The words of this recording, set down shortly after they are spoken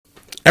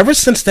ever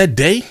since that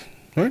day,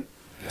 right?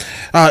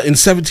 In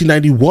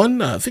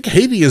 1791, I think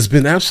Haiti has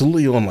been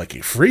absolutely on like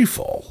a free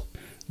fall.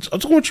 I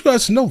just want you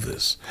guys to know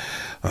this,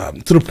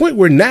 to the point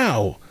where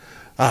now,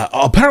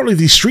 apparently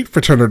these street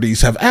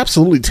fraternities have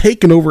absolutely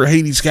taken over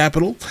Haiti's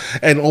capital,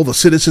 and all the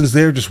citizens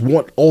there just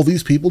want all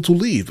these people to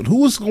leave. But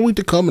who is going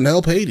to come and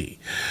help Haiti?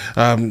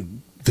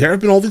 There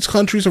have been all these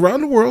countries around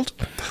the world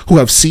who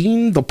have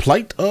seen the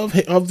plight of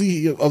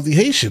the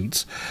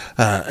Haitians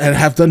and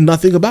have done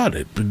nothing about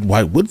it. But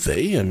why would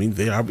they? I mean,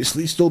 they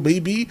obviously still may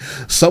be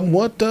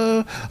somewhat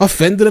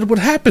offended at what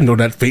happened on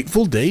that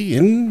fateful day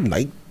in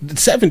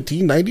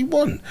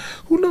 1791.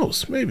 Who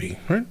knows? Maybe,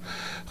 right?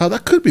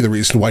 That could be the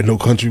reason why no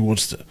country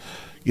wants to,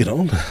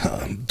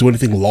 do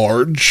anything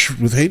large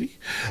with Haiti.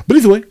 But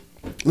either way,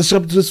 let's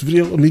jump into this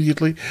video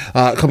immediately.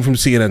 Coming from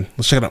CNN.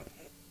 Let's check it out.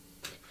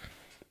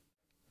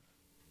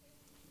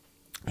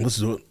 Let's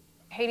do it.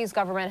 Haiti's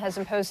government has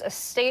imposed a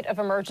state of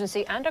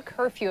emergency and a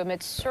curfew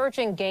amid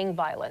surging gang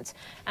violence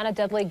and a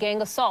deadly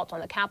gang assault on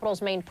the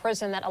capital's main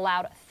prison that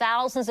allowed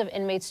thousands of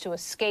inmates to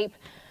escape.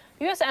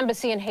 The U.S.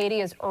 Embassy in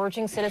Haiti is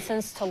urging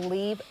citizens to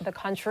leave the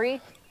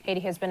country. Haiti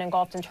has been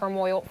engulfed in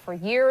turmoil for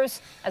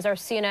years, as our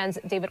CNN's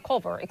David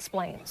Culver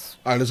explains.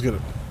 All right, let's get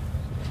it.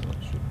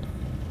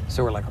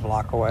 So we're like a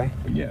block away?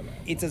 Yeah.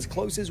 It's as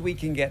close as we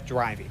can get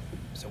driving.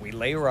 So we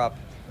layer up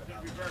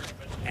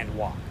and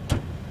walk.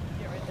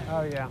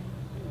 Oh, yeah.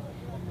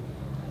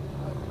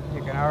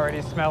 You can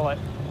already smell it.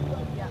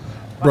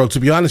 Bro,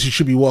 to be honest, you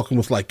should be walking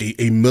with like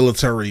a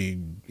military,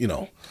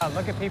 look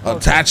at people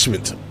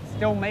attachment.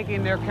 still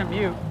making their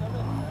commute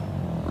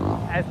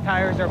as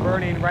tires are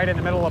burning right in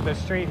the middle of the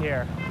street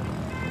here.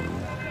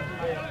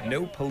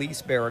 No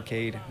police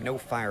barricade, no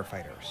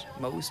firefighters.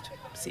 Most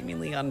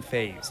seemingly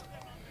unfazed.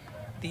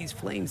 These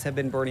flames have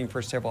been burning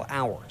for several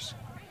hours.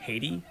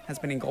 Haiti has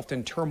been engulfed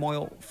in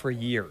turmoil for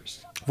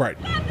years. Right.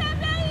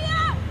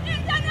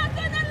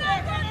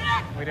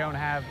 We don't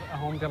have a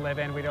home to live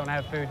in. We don't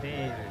have food to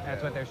eat.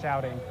 That's what they're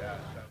shouting.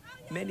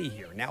 Many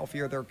here now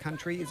fear their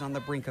country is on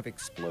the brink of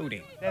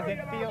exploding. Does it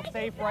feel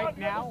safe right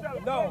now?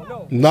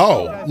 No.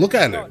 No, look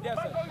at it.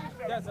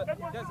 There's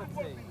a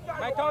thing.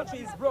 My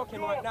country is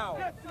broken right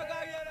now.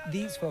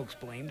 These folks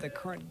blame the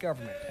current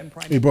government and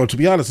Prime Hey, bro, to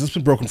be honest, it's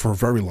been broken for a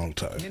very long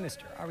time.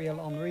 Minister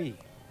Ariel Henry,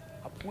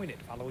 appointed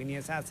following the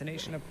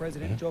assassination of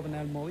President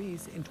Jovenel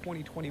Moise in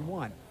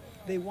 2021.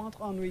 They want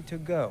Henry to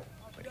go,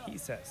 but he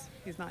says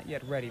he's not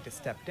yet ready to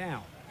step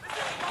down.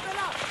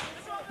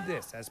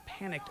 This as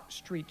panicked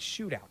street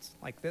shootouts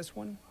like this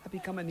one have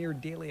become a near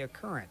daily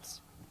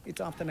occurrence.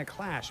 It's often a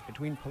clash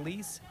between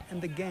police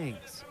and the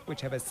gangs,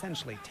 which have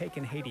essentially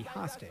taken Haiti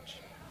hostage.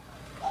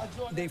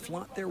 They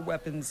flaunt their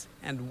weapons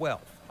and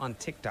wealth on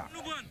TikTok,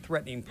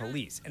 threatening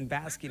police and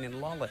basking in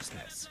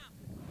lawlessness.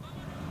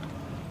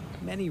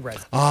 Many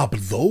residents. But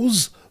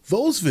those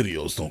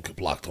videos don't get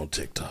blocked on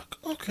TikTok.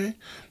 Okay.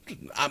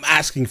 I'm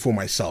asking for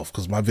myself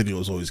because my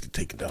videos always get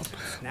taken down.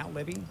 Now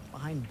living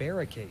behind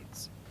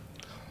barricades.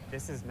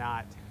 This is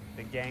not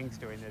the gangs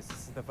doing this.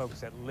 This is the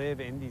folks that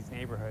live in these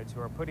neighborhoods who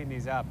are putting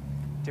these up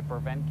to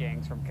prevent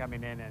gangs from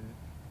coming in and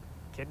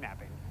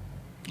kidnapping.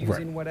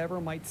 Using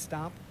whatever might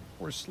stop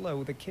or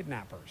slow the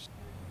kidnappers.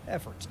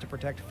 Efforts to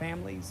protect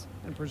families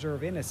and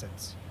preserve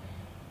innocence.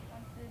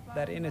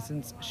 That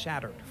innocence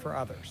shattered for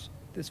others.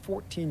 This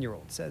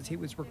 14-year-old says he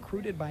was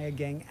recruited by a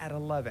gang at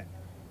 11.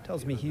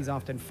 Tells me he's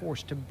often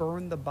forced to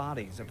burn the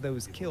bodies of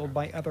those killed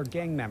by other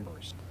gang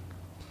members.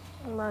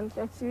 I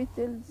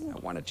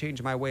want to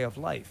change my way of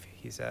life,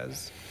 he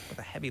says, with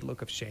a heavy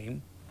look of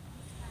shame.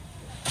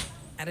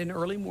 At an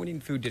early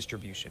morning food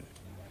distribution,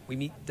 we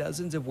meet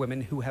dozens of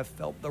women who have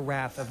felt the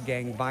wrath of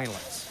gang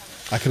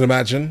violence. I can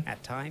imagine.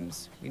 At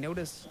times, we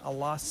notice a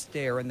lost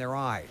stare in their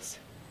eyes.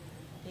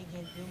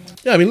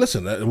 Yeah, I mean,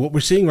 listen, what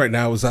we're seeing right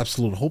now is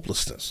absolute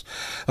hopelessness.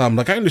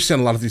 Like, I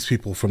understand a lot of these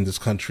people from this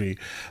country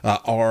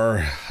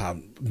are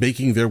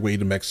making their way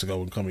to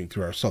Mexico and coming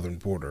through our southern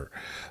border.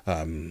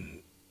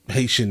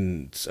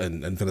 Haitians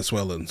and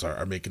Venezuelans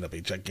are making up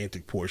a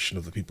gigantic portion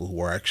of the people who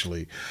are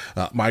actually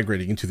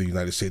migrating into the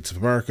United States of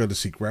America to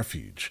seek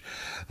refuge.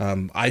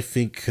 I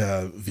think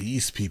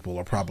these people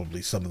are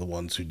probably some of the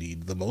ones who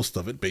need the most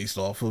of it based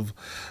off of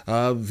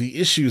the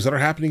issues that are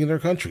happening in their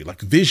country, like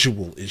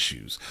visual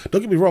issues.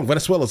 Don't get me wrong,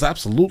 Venezuela is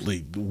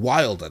absolutely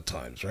wild at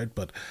times, right?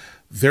 But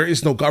there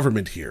is no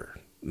government here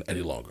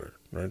any longer,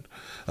 right?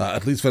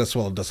 At least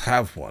Venezuela does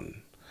have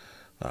one.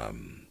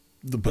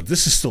 But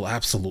this is still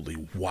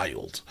absolutely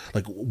wild.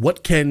 Like,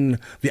 what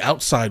can the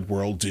outside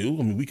world do?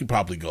 I mean, we could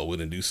probably go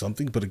in and do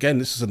something, but again,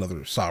 this is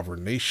another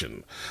sovereign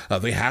nation.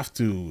 They have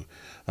to,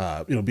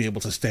 be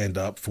able to stand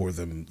up for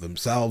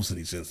themselves in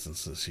these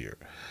instances here.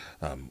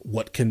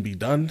 What can be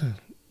done?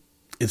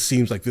 It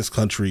seems like this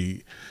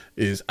country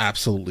is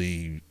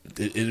absolutely.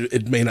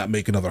 It may not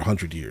make another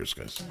 100 years,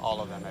 guys. All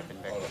of them have been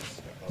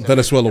victims.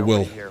 Venezuela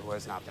will. Here who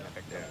has not been a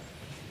victim.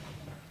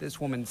 This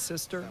woman's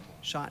sister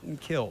shot and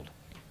killed.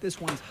 This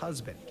one's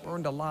husband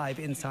burned alive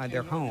inside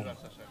their home.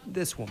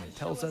 This woman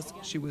tells us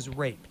she was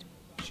raped.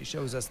 She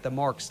shows us the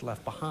marks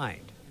left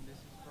behind.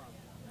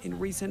 In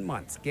recent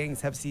months,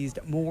 gangs have seized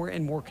more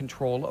and more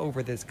control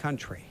over this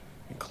country,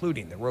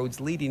 including the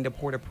roads leading to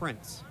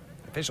Port-au-Prince.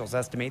 Officials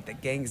estimate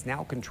that gangs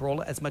now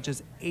control as much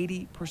as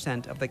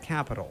 80% of the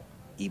capital.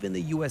 Even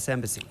the U.S.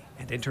 Embassy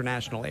and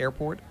International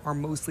Airport are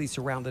mostly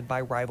surrounded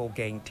by rival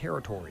gang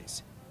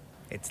territories.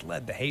 It's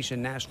led the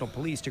Haitian National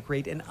Police to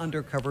create an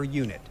undercover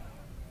unit.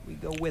 We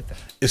go with them.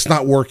 It's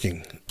not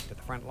working. To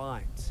the front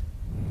lines.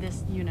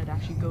 This unit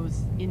actually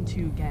goes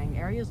into gang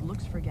areas,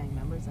 looks for gang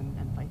members,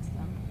 and fights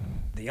them.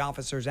 The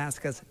officers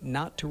ask us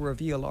not to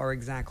reveal our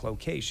exact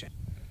location.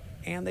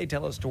 And they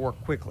tell us to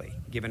work quickly,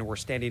 given we're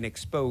standing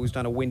exposed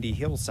on a windy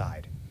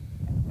hillside.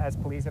 As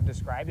police have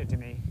described it to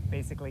me,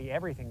 basically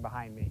everything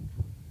behind me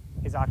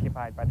is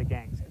occupied by the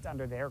gangs. It's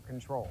under their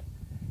control.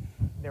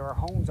 There are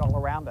homes all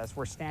around us.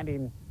 We're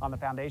standing on the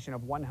foundation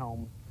of one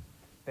home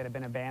that had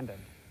been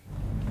abandoned.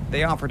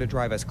 They offer to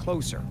drive us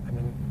closer.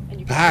 And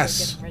you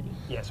Pass. get ready.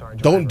 Yes, our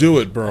Don't do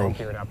it, bro. all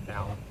geared up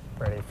now,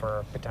 ready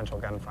for potential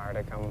gunfire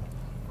to come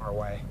our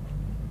way.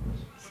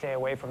 Stay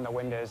away from the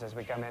windows as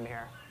we come in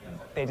here.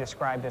 They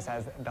describe this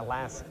as the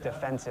last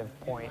defensive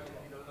point,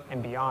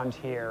 and beyond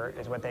here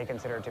is what they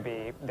consider to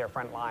be their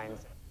front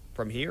lines.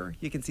 From here,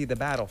 you can see the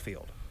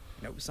battlefield.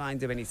 No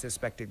signs of any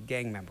suspected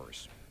gang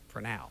members,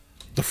 for now.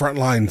 The front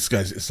lines,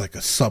 guys, is like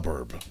a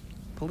suburb.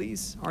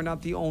 Police are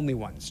not the only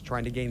ones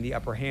trying to gain the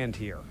upper hand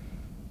here.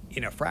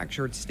 In a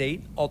fractured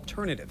state,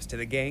 alternatives to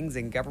the gangs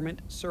and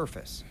government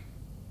surface.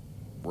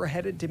 We're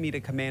headed to meet a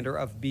commander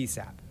of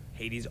BSAP,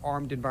 Haiti's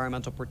armed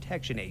environmental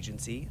protection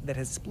agency that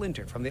has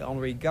splintered from the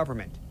Henri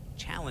government,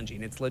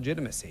 challenging its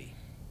legitimacy.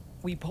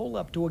 We pull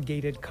up to a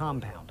gated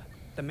compound.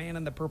 The man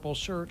in the purple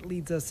shirt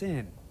leads us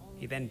in.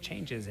 He then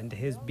changes into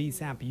his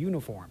BSAP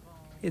uniform.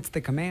 It's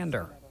the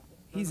commander.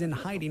 He's in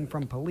hiding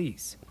from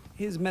police.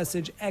 His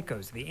message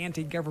echoes the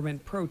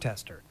anti-government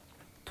protester.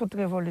 Toute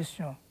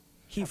révolution.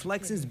 He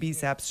flexes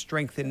BSAP's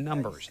strength in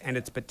numbers and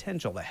its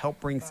potential to help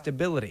bring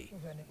stability.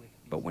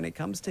 But when it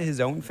comes to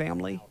his own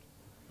family,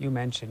 You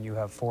mentioned you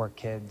have 4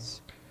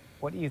 kids.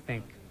 What do you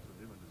think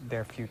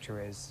their future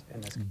is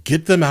in this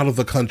Get them out of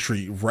the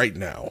country right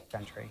now.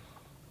 country?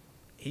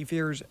 he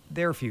fears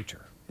their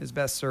future is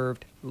best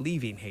served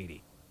leaving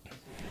Haiti.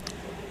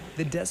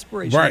 The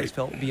desperation Right. is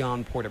felt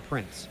beyond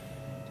Port-au-Prince,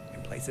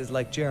 in places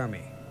like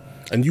Jeremy.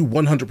 And you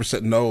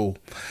 100% know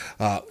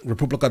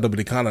República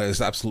Dominicana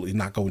is absolutely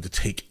not going to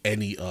take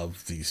any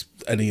of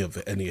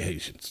any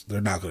Haitians.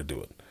 They're not going to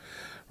do it.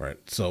 Right.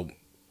 So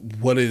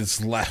what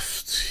is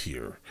left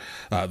here?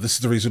 This is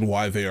the reason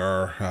why they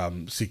are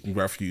seeking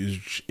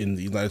refuge in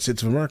the United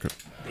States of America.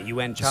 The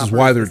UN This chopper is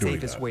why is they're the doing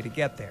safest that. way to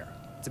get there.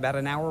 It's about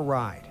an hour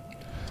ride.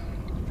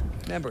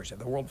 Members of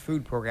the World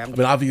Food Program I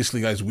mean,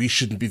 obviously, guys, we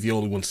shouldn't be the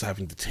only ones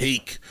having to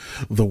take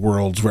the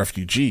world's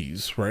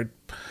refugees, right?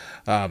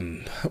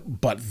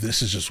 But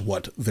this is just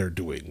what they're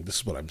doing. This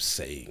is what I'm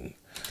saying.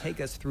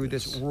 take us through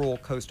this rural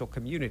coastal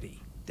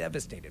community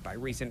devastated by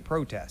recent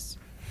protests.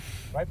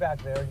 Right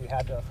back there, you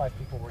had 5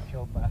 people were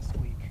killed last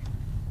week.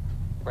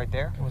 Right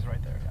there? It was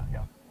right there,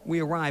 yeah. We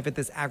arrive at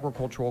this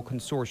agricultural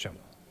consortium.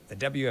 The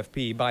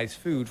WFP buys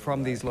food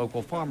from these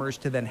local farmers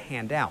to then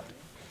hand out.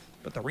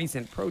 But the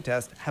recent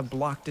protests have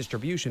blocked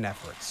distribution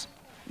efforts,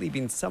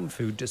 leaving some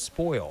food to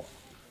spoil.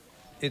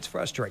 It's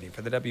frustrating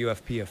for the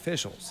WFP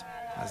officials,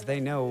 as they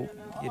know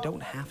you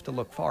don't have to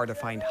look far to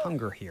find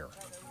hunger here.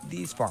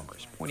 These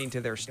farmers pointing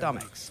to their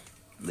stomachs,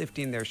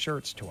 lifting their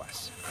shirts to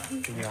us.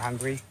 When you're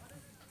hungry,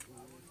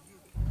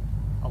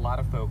 a lot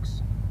of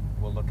folks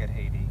will look at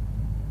Haiti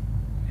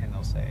and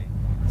they'll say,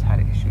 it's had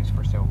issues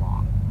for so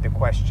long. The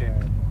question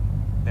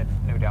that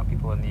no doubt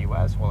people in the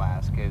U.S. will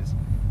ask is,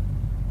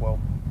 well,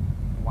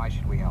 why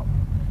should we help?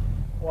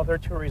 Well, there are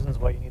 2 reasons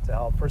why you need to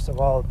help. First of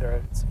all,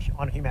 it's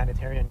on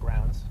humanitarian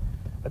grounds.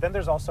 But then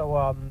there's also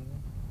our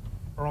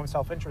own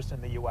self-interest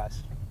in the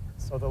U.S.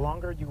 So the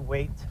longer you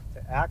wait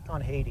to act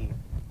on Haiti,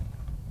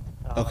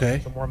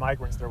 the more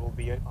migrants there will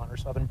be on our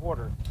southern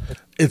border.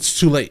 It's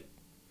too late.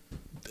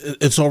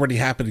 It's already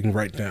happening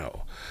right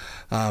now.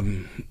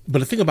 But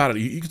the thing about it,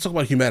 you can talk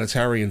about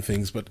humanitarian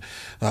things, but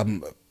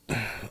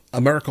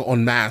America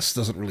en masse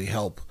doesn't really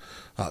help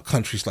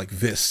countries like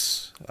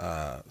this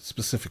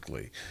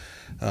specifically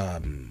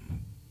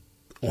en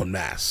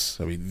masse.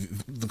 I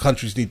mean, the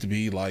countries need to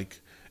be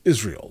like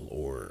Israel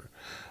or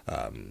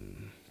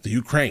the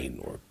Ukraine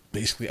or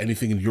basically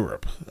anything in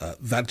Europe.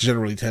 That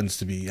generally tends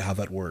to be how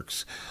that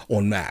works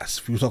en masse.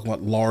 If you're talking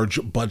about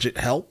large budget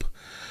help,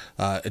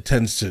 it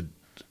tends to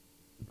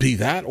be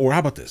that, or how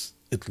about this?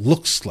 It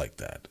looks like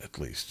that, at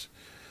least.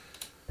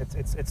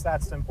 It's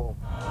that simple.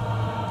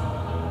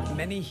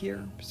 Many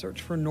here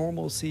search for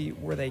normalcy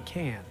where they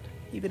can.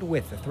 Even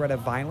with the threat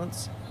of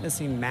violence,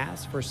 missing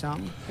Mass for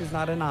some is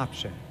not an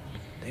option.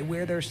 They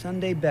wear their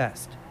Sunday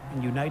best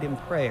and unite in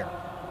prayer.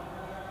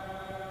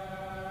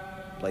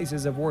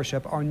 Places of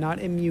worship are not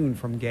immune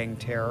from gang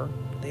terror,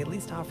 but they at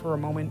least offer a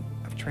moment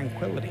of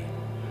tranquility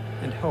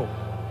and hope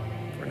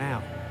for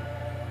now.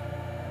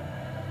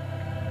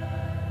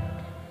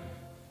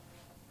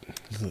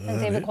 And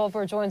David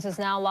Culver joins us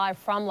now live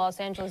from Los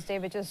Angeles.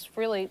 David, just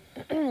really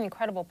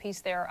incredible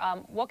piece there.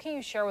 What can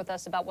you share with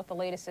us about what the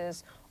latest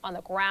is on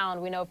the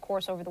ground? We know, of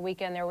course, over the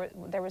weekend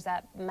there was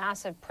that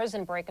massive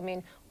prison break. I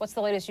mean, what's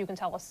the latest you can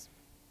tell us?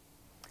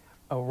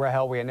 Oh,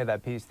 Rahel, we ended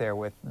that piece there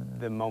with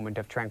the moment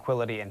of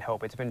tranquility and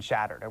hope. It's been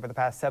shattered. Over the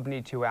past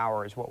 72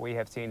 hours, what we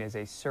have seen is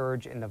a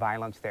surge in the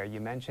violence there.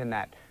 You mentioned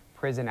that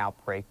prison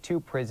outbreak.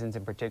 2 prisons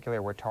in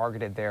particular were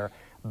targeted there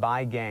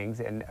by gangs.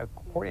 And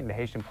according to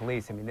Haitian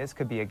police, I mean, this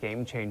could be a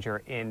game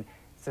changer in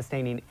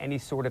sustaining any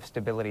sort of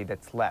stability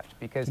that's left.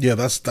 Because yeah,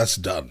 that's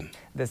done.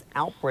 This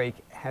outbreak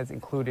has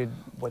included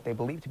what they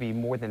believe to be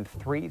more than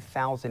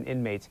 3,000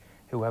 inmates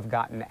who have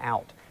gotten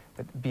out.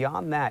 But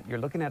beyond that, you're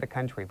looking at a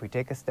country, if we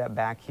take a step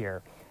back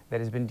here, that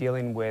has been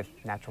dealing with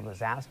natural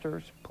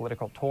disasters,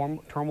 political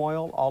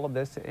turmoil, all of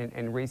this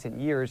in recent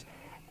years.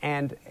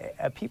 And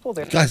people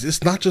that... Guys,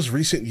 it's not just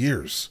recent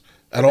years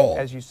at all.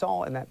 As you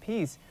saw in that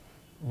piece,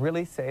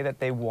 really say that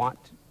they want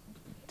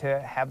to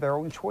have their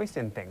own choice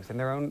in things and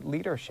their own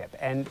leadership.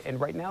 And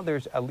right now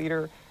there's a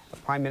leader,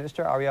 Prime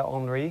Minister Ariel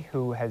Henry,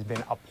 who has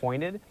been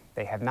appointed.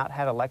 They have not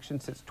had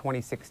elections since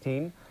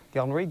 2016. The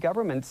Henry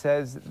government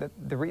says that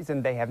the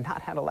reason they have not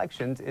had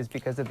elections is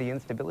because of the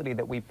instability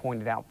that we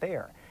pointed out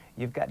there.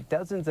 You've got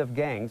dozens of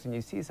gangs, and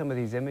you see some of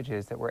these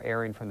images that were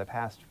airing from the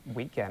past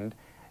weekend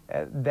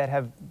that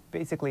have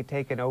basically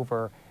taken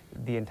over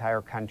the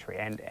entire country.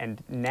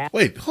 And now...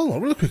 Wait, hold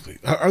on really quickly.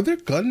 Are there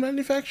gun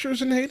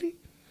manufacturers in Haiti?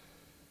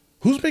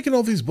 Who's making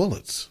all these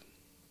bullets?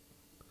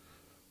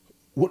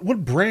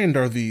 What brand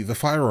are the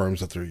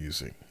firearms that they're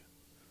using?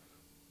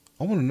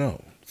 I want to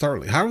know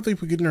thoroughly. How are they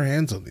getting their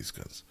hands on these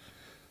guns?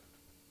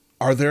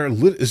 Are there,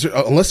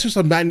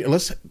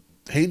 unless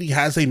Haiti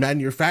has a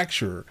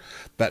manufacturer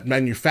that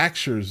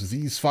manufactures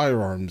these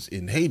firearms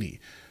in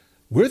Haiti,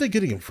 where are they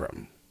getting them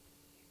from?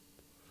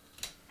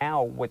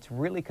 Now, what's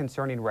really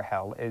concerning,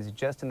 Rahel, is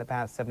just in the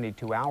past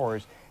 72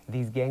 hours,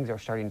 these gangs are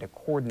starting to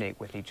coordinate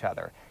with each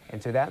other.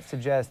 And so that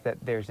suggests that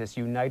there's this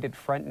united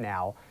front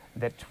now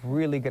that's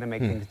really going to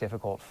make things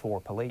difficult for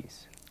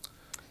police.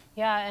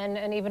 Yeah,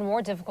 and even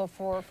more difficult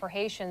for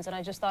Haitians. And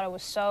I just thought it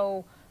was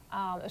so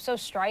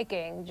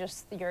striking,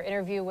 just your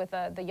interview with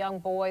the young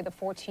boy, the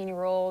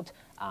 14-year-old,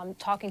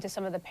 talking to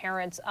some of the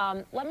parents.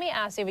 Let me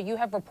ask, David, you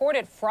have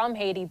reported from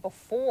Haiti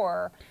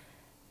before.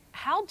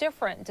 How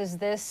different does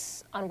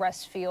this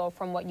unrest feel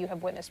from what you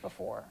have witnessed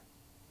before?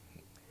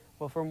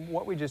 Well, from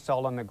what we just saw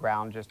on the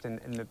ground just in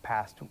the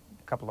past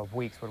couple of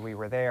weeks when we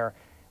were there,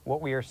 what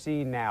we are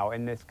seeing now,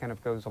 and this kind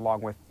of goes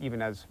along with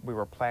even as we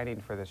were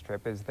planning for this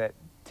trip, is that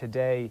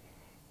today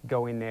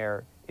going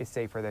there is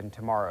safer than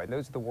tomorrow. And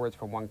those are the words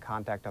from one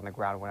contact on the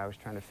ground when I was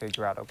trying to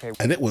figure out, okay.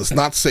 And it was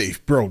not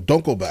safe, bro.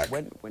 Don't go back.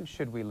 When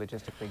should we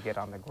logistically get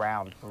on the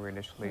ground when we were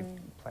initially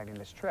planning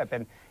this trip?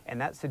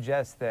 And that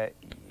suggests that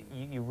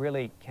you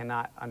really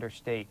cannot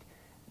understate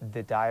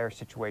the dire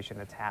situation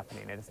that's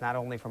happening. And it's not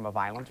only from a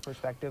violence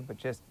perspective, but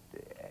just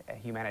a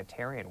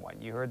humanitarian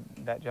one. You heard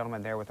that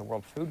gentleman there with the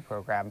World Food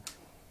Program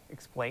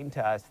explain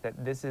to us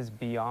that this is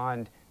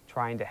beyond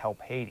trying to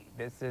help Haiti.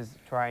 This is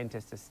trying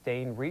to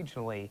sustain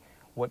regionally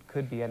what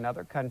could be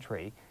another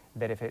country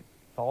that if it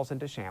falls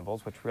into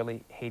shambles, which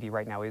really Haiti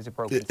right now is a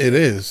broken state. It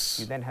is.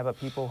 You then have a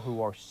people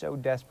who are so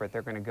desperate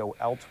they're going to go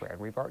elsewhere. And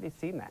we've already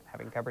seen that.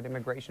 Having covered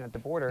immigration at the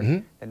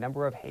border, the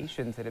number of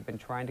Haitians that have been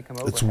trying to come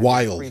over has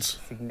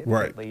increased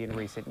significantly in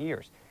recent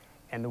years.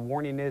 And the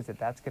warning is that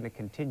that's going to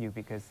continue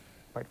because,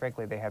 quite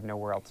frankly, they have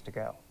nowhere else to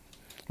go.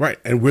 Right,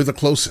 and we're the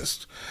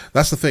closest.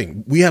 That's the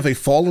thing. We have a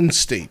fallen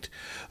state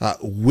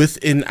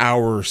within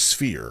our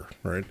sphere,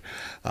 right?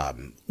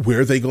 Where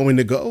are they going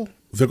to go?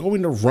 They're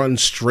going to run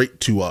straight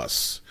to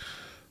us.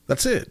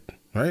 That's it,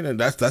 right? And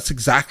that's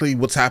exactly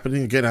what's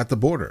happening again at the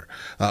border.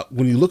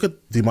 When you look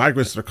at the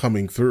migrants that are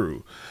coming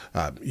through,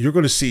 you're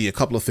going to see a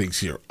couple of things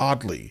here.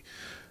 Oddly,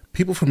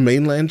 people from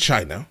mainland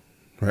China,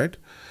 right,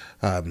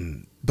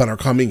 that are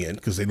coming in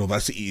because they know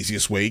that's the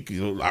easiest way.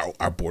 You know,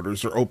 our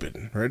borders are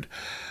open, right?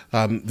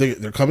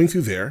 They're coming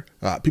through there.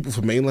 People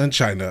from mainland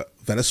China,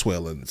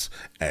 Venezuelans,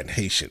 and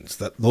Haitians.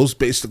 Those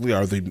basically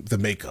are the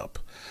makeup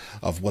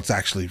of what's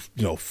actually,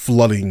 you know,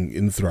 flooding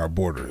in through our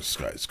borders,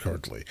 guys,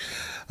 currently.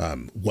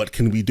 What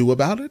can we do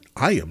about it?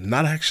 I am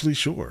not actually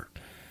sure,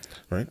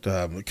 right?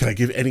 Can I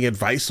give any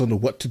advice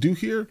on what to do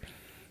here?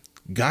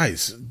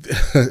 Guys,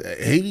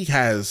 Haiti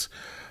has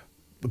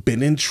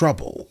been in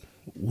trouble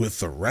with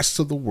the rest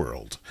of the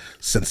world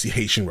since the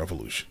Haitian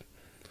Revolution.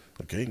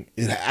 Okay?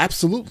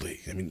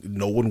 Absolutely. I mean,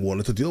 no one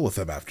wanted to deal with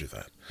them after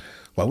that.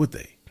 Why would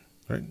they?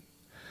 Right?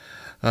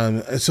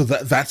 And so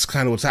that's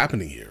kind of what's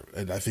happening here.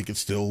 And I think it's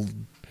still...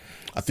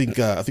 I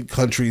think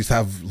countries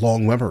have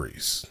long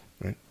memories,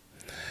 right?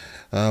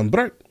 But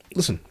all right,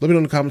 listen, let me know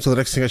in the comments on the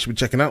next thing I should be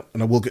checking out,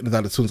 and I will get into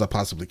that as soon as I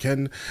possibly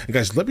can. And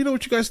guys, let me know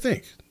what you guys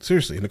think.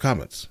 Seriously, in the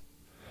comments.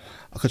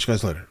 I'll catch you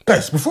guys later.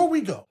 Guys, before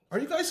we go, are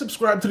you guys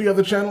subscribed to the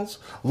other channels?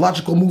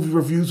 Logical Movie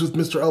Reviews with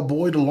Mr. L.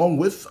 Boyd, along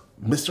with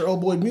Mr. L.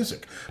 Boyd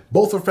Music.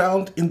 Both are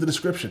found in the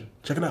description.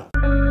 Check it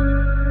out.